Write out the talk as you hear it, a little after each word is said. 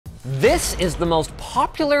This is the most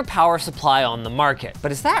popular power supply on the market,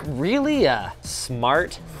 but is that really a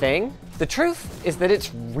smart thing? The truth is that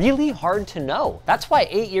it's really hard to know. That's why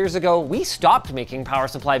 8 years ago, we stopped making power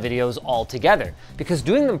supply videos altogether, because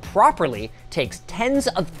doing them properly takes tens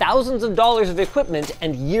of thousands of dollars of equipment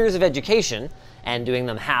and years of education, and doing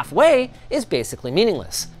them halfway is basically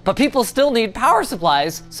meaningless. But people still need power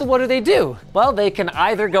supplies, so what do? Well, they can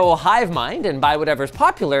either go hive mind and buy whatever's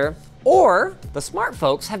popular, or the smart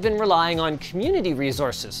folks have been relying on community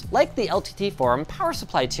resources, like the LTT Forum Power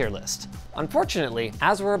Supply tier list. Unfortunately,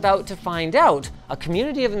 as we're about to find out, a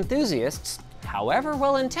community of enthusiasts, however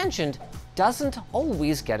well-intentioned, doesn't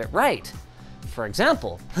always get it right. For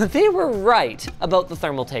example, they were right about the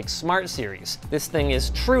Thermaltake Smart Series. This thing is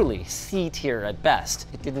truly C tier at best.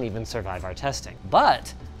 It didn't even survive our testing.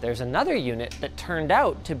 But there's another unit that turned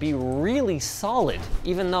out to be really solid,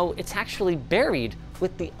 even though it's actually buried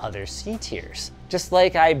with the other C tiers. Just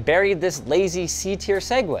like I buried this lazy C tier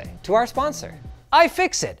segue to our sponsor.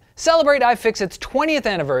 iFixIt. Celebrate iFixIt's 20th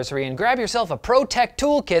anniversary and grab yourself a Pro Tech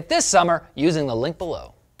toolkit this summer using the link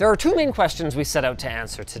below. There are two main questions we set out to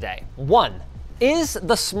answer today. One, is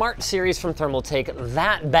the Smart Series from Thermaltake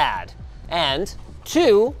that bad? And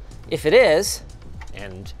two, if it is,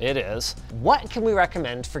 and it is, what can we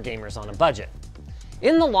recommend for gamers on a budget?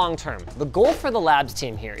 In the long term, the goal for the labs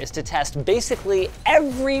team here is to test basically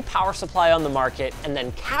every power supply on the market and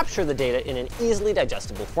then capture the data in an easily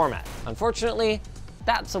digestible format. Unfortunately,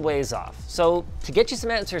 that's a ways off. So to get you some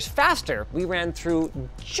answers faster, we ran through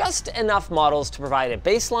just enough models to provide a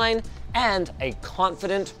baseline and a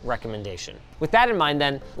confident recommendation. With that in mind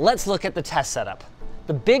then, let's look at the test setup.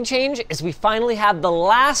 The big change is we finally have the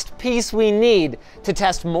last piece we need to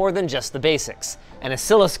test more than just the basics, an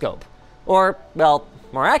oscilloscope. Or, well,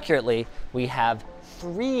 more accurately, we have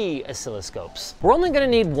 3 oscilloscopes. We're only gonna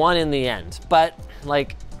need one in the end, but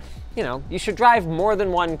like, you know, you should drive more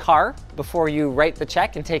than one car before you write the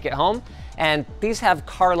check and take it home. And these have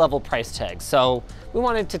car level price tags, so we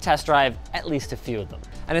wanted to test drive at least a few of them.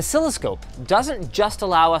 An oscilloscope doesn't just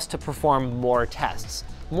allow us to perform more tests.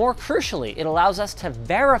 More crucially, it allows us to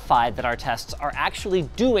verify that our tests are actually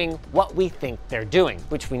doing what we think they're doing,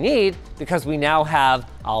 which we need because we now have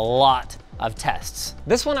a lot of tests.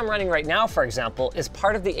 This one I'm running right now, for example, is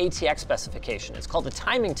part of the ATX specification. It's called a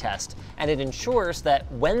timing test, and it ensures that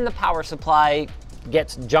when the power supply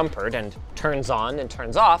gets jumpered and turns on and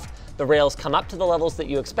turns off, the rails come up to the levels that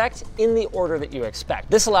you expect in the order that you expect.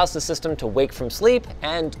 This allows the system to wake from sleep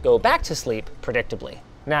and go back to sleep predictably.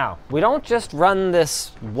 Now, we don't just run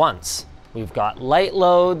this once. We've got light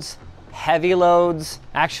loads, heavy loads.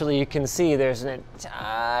 Actually, you can see there's an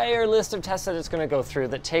entire list of tests that it's going to go through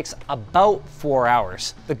that takes about 4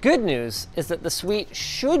 hours. The good news is that the suite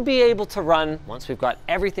should be able to run, once we've got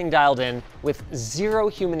everything dialed in, with 0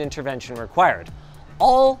 human intervention required,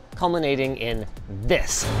 all culminating in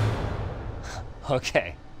this.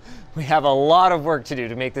 Okay, we have a lot of work to do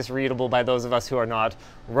to make this readable by those of us who are not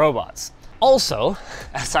robots. Also,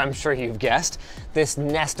 as I'm sure you've guessed, this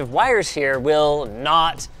nest of wires here will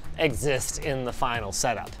not exist in the final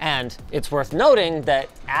setup. And it's worth noting that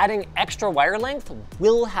adding extra wire length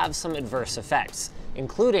will have some adverse effects,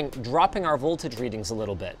 including dropping our voltage readings a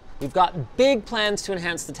little bit. We've got big plans to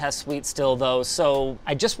enhance the test suite still though, so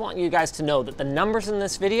I just want you guys to know that the numbers in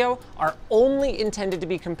this video are only intended to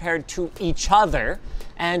be compared to each other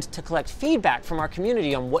and to collect feedback from our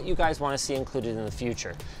community on what you guys want to see included in the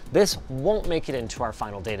future. This won't make it into our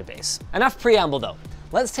final database. Enough preamble though.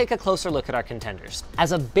 Let's take a closer look at our contenders.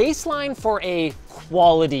 As a baseline for a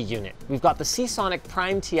quality unit, we've got the Seasonic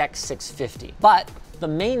Prime TX 650, but the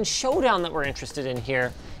main showdown that we're interested in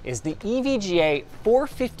here is the EVGA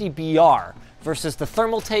 450BR versus the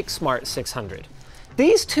Thermaltake Smart 600.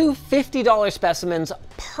 These two $50 specimens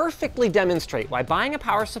perfectly demonstrate why buying a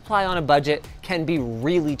power supply on a budget can be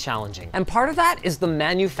really challenging. And part of that is the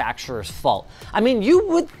manufacturer's fault. I mean, you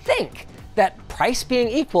would think that price being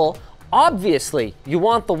equal, obviously you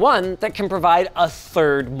want the one that can provide a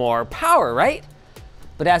third more power, right?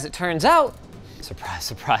 But as it turns out, surprise,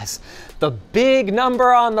 surprise, the big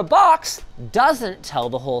number on the box doesn't tell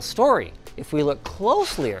the whole story. If we look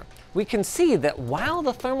closelier, we can see that while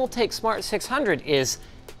the Thermaltake Smart 600 is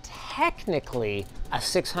technically a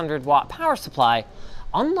 600 watt power supply,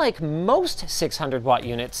 unlike most 600 watt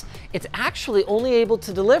units, it's actually only able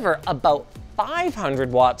to deliver about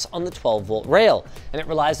 500 watts on the 12 volt rail, and it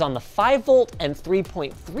relies on the 5 volt and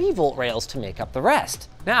 3.3 volt rails to make up the rest.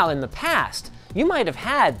 Now, in the past, you might have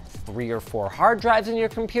had 3 or 4 hard drives in your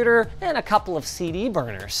computer and a couple of CD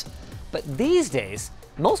burners. But these days,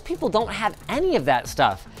 most people don't have any of that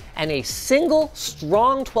stuff, and a single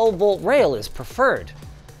strong 12 volt rail is preferred.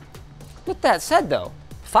 With that said though,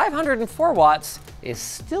 504 watts is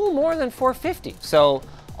still more than 450. So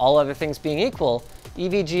all other things being equal,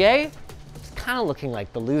 EVGA is kind of looking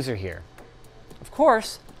like the loser here. Of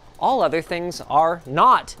course, all other things are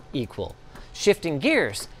not equal. Shifting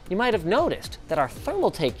gears, you might have noticed that our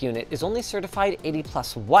Thermaltake unit is only certified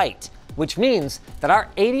 80+ white, which means that our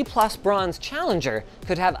 80+ bronze Challenger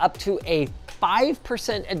could have up to a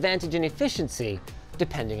 5% advantage in efficiency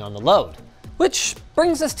depending on the load. Which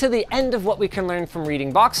brings us to the end of what we can learn from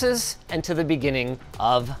reading boxes and to the beginning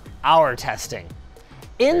of our testing.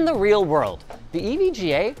 In the real world, the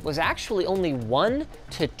EVGA was actually only 1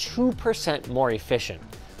 to 2% more efficient.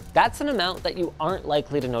 That's an amount that you aren't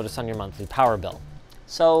likely to notice on your monthly power bill.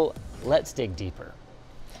 So let's dig deeper.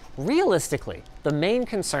 Realistically, the main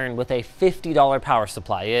concern with a $50 power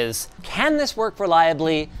supply is, can this work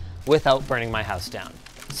reliably without burning my house down?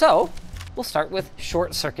 So we'll start with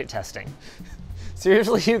short circuit testing.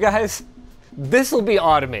 Seriously, you guys, this will be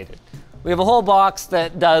automated. We have a whole box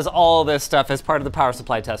that does all this stuff as part of the power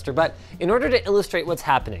supply tester, but in order to illustrate what's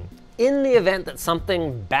happening, in the event that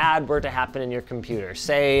something bad were to happen in your computer,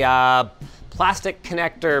 say plastic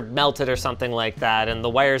connector melted or something like that, and the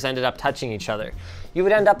wires ended up touching each other, you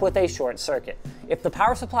would end up with a short circuit. If the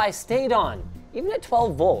power supply stayed on, even at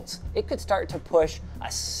 12 volts, it could start to push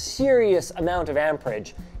a serious amount of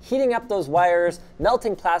amperage, heating up those wires,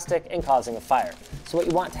 melting plastic, and causing a fire. So what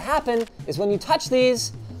you want to happen is when you touch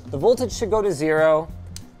these, the voltage should go to 0,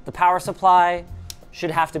 the power supply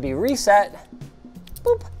should have to be reset.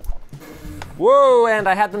 Boop. Whoa, and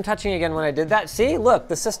I had them touching again when I did that. See, look,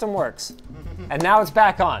 the system works. And now it's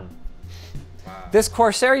back on. Wow. This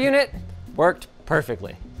Corsair unit worked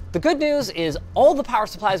perfectly. The good news is all the power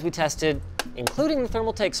supplies we tested, including the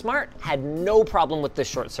Thermaltake Smart, had no problem with this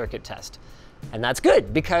short circuit test. And that's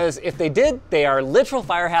good, because if they did, they are literal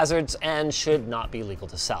fire hazards and should not be legal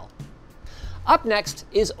to sell. Up next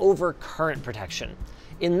is overcurrent protection.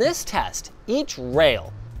 In this test, each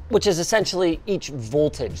rail, which is essentially each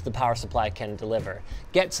voltage the power supply can deliver,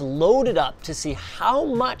 gets loaded up to see how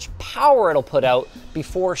much power it'll put out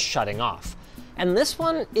before shutting off. And this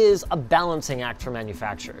one is a balancing act for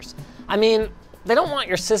manufacturers. I mean, they don't want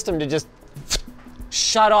your system to just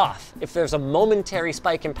shut off if there's a momentary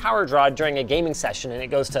spike in power draw during a gaming session and it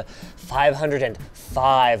goes to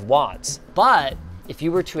 505 watts. But if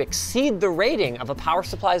you were to exceed the rating of a power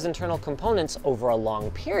supply's internal components over a long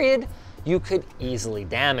period, you could easily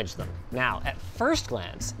damage them. Now, at first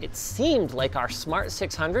glance, it seemed like our Smart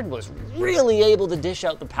 600 was really able to dish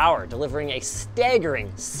out the power, delivering a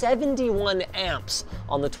staggering 71 amps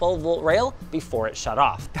on the 12-volt rail before it shut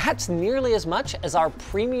off. That's nearly as much as our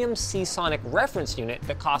premium Seasonic reference unit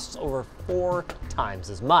that costs over 4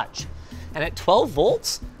 times as much. And at 12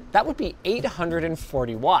 volts, that would be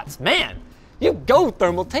 840 watts. Man, you go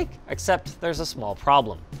Thermaltake, except there's a small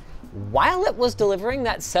problem. While it was delivering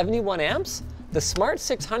that 71 amps, the Smart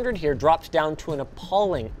 600 here dropped down to an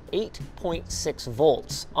appalling 8.6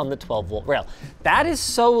 volts on the 12-volt rail. That is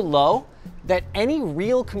so low that any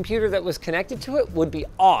real computer that was connected to it would be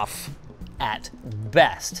off at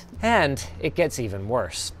best. And it gets even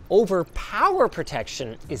worse. Overpower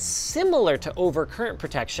protection is similar to overcurrent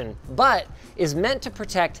protection, but is meant to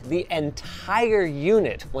protect the entire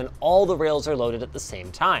unit when all the rails are loaded at the same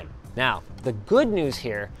time. Now, the good news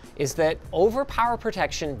here is that overpower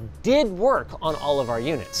protection did work on all of our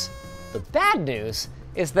units. The bad news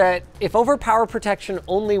is that if overpower protection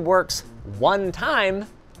only works one time,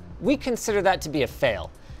 we consider that to be a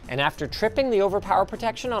fail. And after tripping the overpower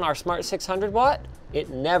protection on our Smart 600 watt, it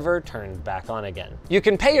never turned back on again. You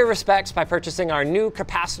can pay your respects by purchasing our new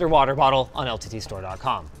capacitor water bottle on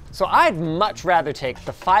lttstore.com. So I'd much rather take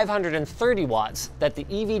the 530 watts that the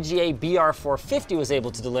EVGA BR450 was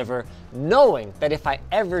able to deliver, knowing that if I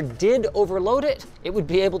ever did overload it, it would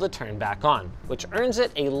be able to turn back on, which earns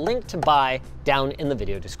it a link to buy down in the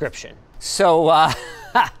video description. So,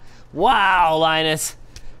 wow, Linus.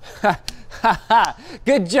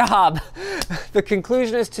 Good job. The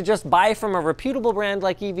conclusion is to just buy from a reputable brand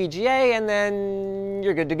like EVGA and then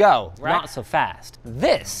you're good to go. Right? Not so fast.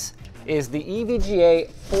 This is the EVGA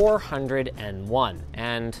 401.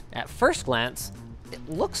 And at first glance, it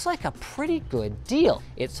looks like a pretty good deal.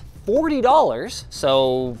 It's $40,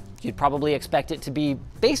 so you'd probably expect it to be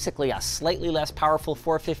basically a slightly less powerful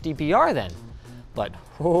 450 BR then. But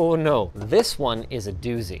oh no, this one is a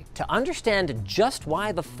doozy. To understand just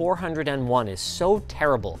why the 401 is so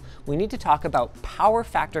terrible, we need to talk about power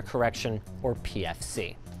factor correction, or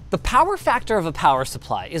PFC. The power factor of a power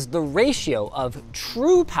supply is the ratio of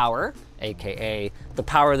true power, aka the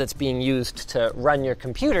power that's being used to run your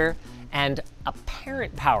computer, and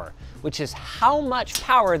apparent power, which is how much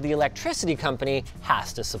power the electricity company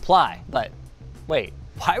has to supply. But wait,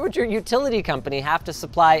 why would your utility company have to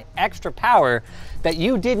supply extra power that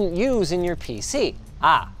you didn't use in your PC?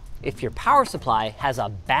 If your power supply has a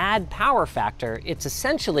bad power factor, it's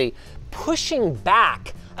essentially pushing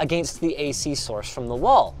back against the AC source from the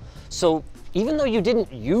wall. So even though you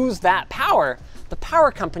didn't use that power, the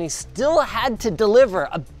power company still had to deliver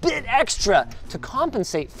a bit extra to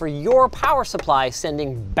compensate for your power supply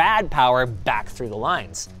sending bad power back through the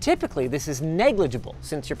lines. Typically, this is negligible,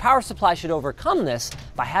 since your power supply should overcome this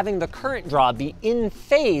by having the current draw be in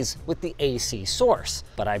phase with the AC source.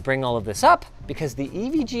 But I bring all of this up because the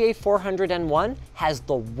EVGA 401 has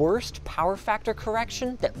the worst power factor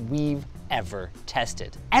correction that we've ever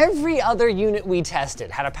tested. Every other unit we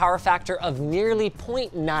tested had a power factor of nearly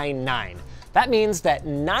 0.99. That means that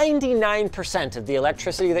 99% of the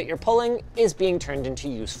electricity that you're pulling is being turned into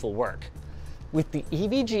useful work. With the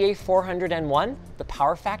EVGA 401, the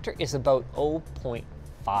power factor is about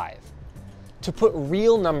 0.5. To put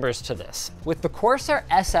real numbers to this, with the Corsair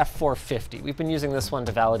SF450, we've been using this one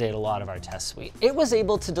to validate a lot of our test suite, it was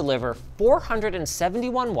able to deliver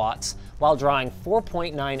 471 watts while drawing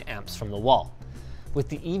 4.9 amps from the wall. With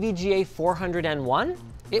the EVGA 401,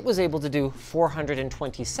 it was able to do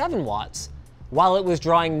 427 watts while it was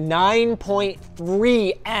drawing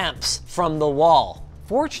 9.3 amps from the wall.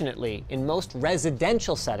 Fortunately, in most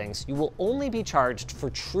residential settings, you will only be charged for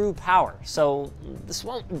true power, so this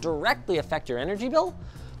won't directly affect your energy bill,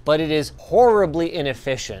 but it is horribly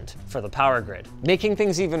inefficient for the power grid. Making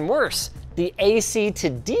things even worse, the AC to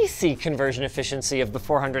DC conversion efficiency of the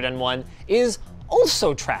 401 is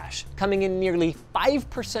also trash, coming in nearly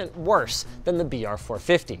 5% worse than the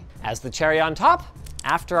BR450. As the cherry on top,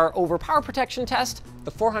 after our overpower protection test,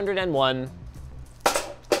 the 401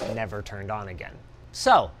 never turned on again.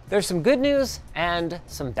 So there's some good news and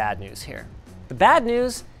some bad news here. The bad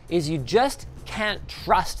news is you just can't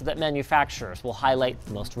trust that manufacturers will highlight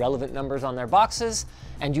the most relevant numbers on their boxes,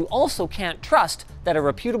 and you also can't trust that a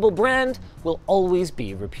reputable brand will always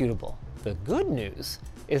be reputable. The good news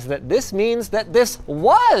is that this means that this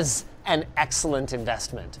was an excellent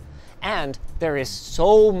investment. And there is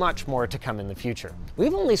so much more to come in the future.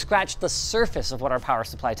 We've only scratched the surface of what our power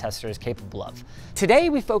supply tester is capable of. Today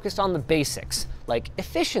we focused on the basics, like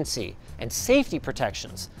efficiency and safety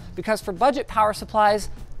protections, because for budget power supplies,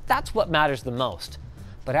 that's what matters the most.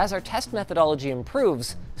 But as our test methodology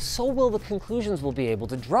improves, so will the conclusions we'll be able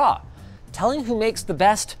to draw. Telling who makes the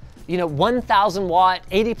best 1,000 watt,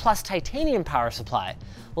 80 plus titanium power supply,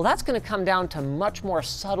 well, that's going to come down to much more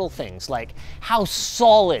subtle things like how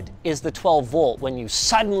solid is the 12 volt when you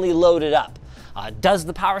suddenly load it up? Does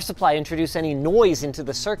the power supply introduce any noise into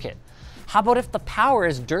the circuit? How about if the power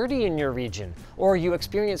is dirty in your region or you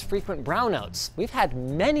experience frequent brownouts? We've had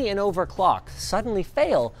many an overclock suddenly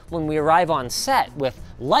fail when we arrive on set with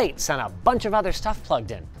lights and a bunch of other stuff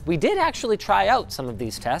plugged in. We did actually try out some of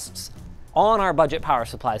these tests on our budget power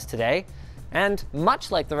supplies today, and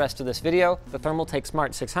much like the rest of this video, the Thermaltake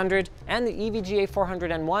Smart 600 and the EVGA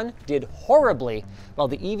 401 did horribly, while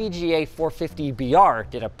the EVGA 450BR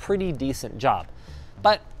did a pretty decent job.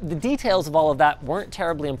 But the details of all of that weren't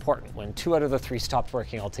terribly important when 2 out of the 3 stopped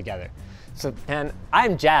working altogether. So, man,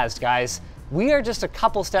 I'm jazzed, guys. We are just a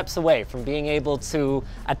couple steps away from being able to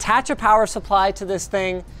attach a power supply to this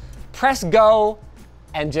thing, press go,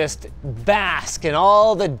 and just bask in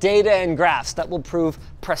all the data and graphs that will prove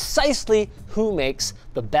precisely who makes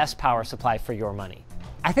the best power supply for your money.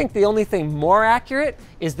 I think the only thing more accurate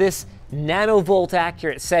is this nanovolt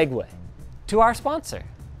accurate segue to our sponsor.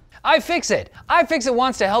 iFixIt. iFixIt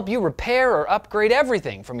wants to help you repair or upgrade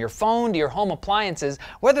everything from your phone to your home appliances,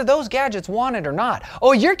 whether those gadgets want it or not.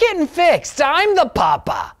 Oh, you're getting fixed. I'm the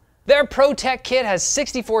papa. Their ProTech kit has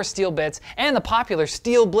 64 steel bits and the popular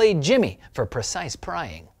steel blade Jimmy for precise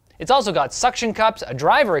prying. It's also got suction cups, a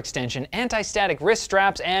driver extension, anti-static wrist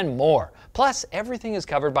straps, and more. Plus, everything is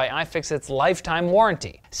covered by iFixIt's lifetime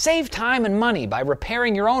warranty. Save time and money by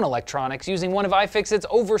repairing your own electronics using one of iFixIt's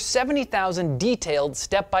over 70,000 detailed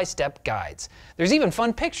step-by-step guides. There's even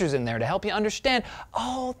fun pictures in there to help you understand,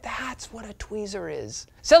 oh, that's what a tweezer is.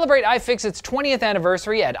 Celebrate iFixIt's 20th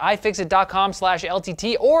anniversary at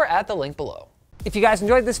ifixit.com/LTT or at the link below. If you guys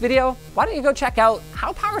enjoyed this video, why don't you go check out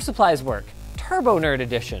How Power Supplies Work, Turbo Nerd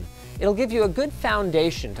Edition. It'll give you a good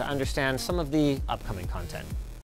foundation to understand some of the upcoming content.